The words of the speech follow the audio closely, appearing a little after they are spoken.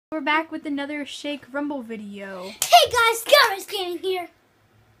We're back with another Shake Rumble video. Hey guys, Garrett's Gaming here.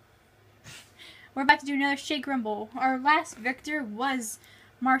 We're about to do another Shake Rumble. Our last victor was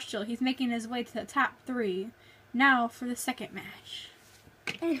Marshall. He's making his way to the top 3. Now for the second match.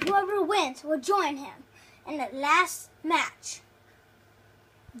 And whoever wins will join him in the last match.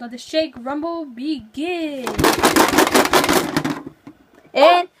 Let the Shake Rumble begin.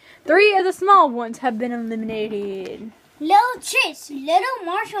 And 3 of the small ones have been eliminated. Little Chase, Little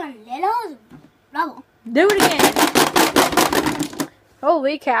Marshall, and Little Rubble. Do it again.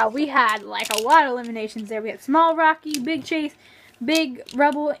 Holy cow, we had like a lot of eliminations there. We had Small Rocky, Big Chase, Big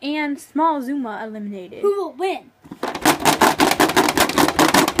Rubble, and Small Zuma eliminated. Who will win?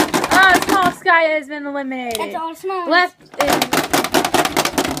 Small Sky has been eliminated. That's all small. Left is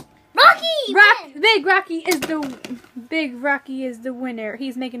Rocky! Big Rocky is the winner.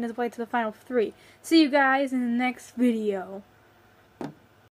 He's making his way to the final 3. See you guys in the next video.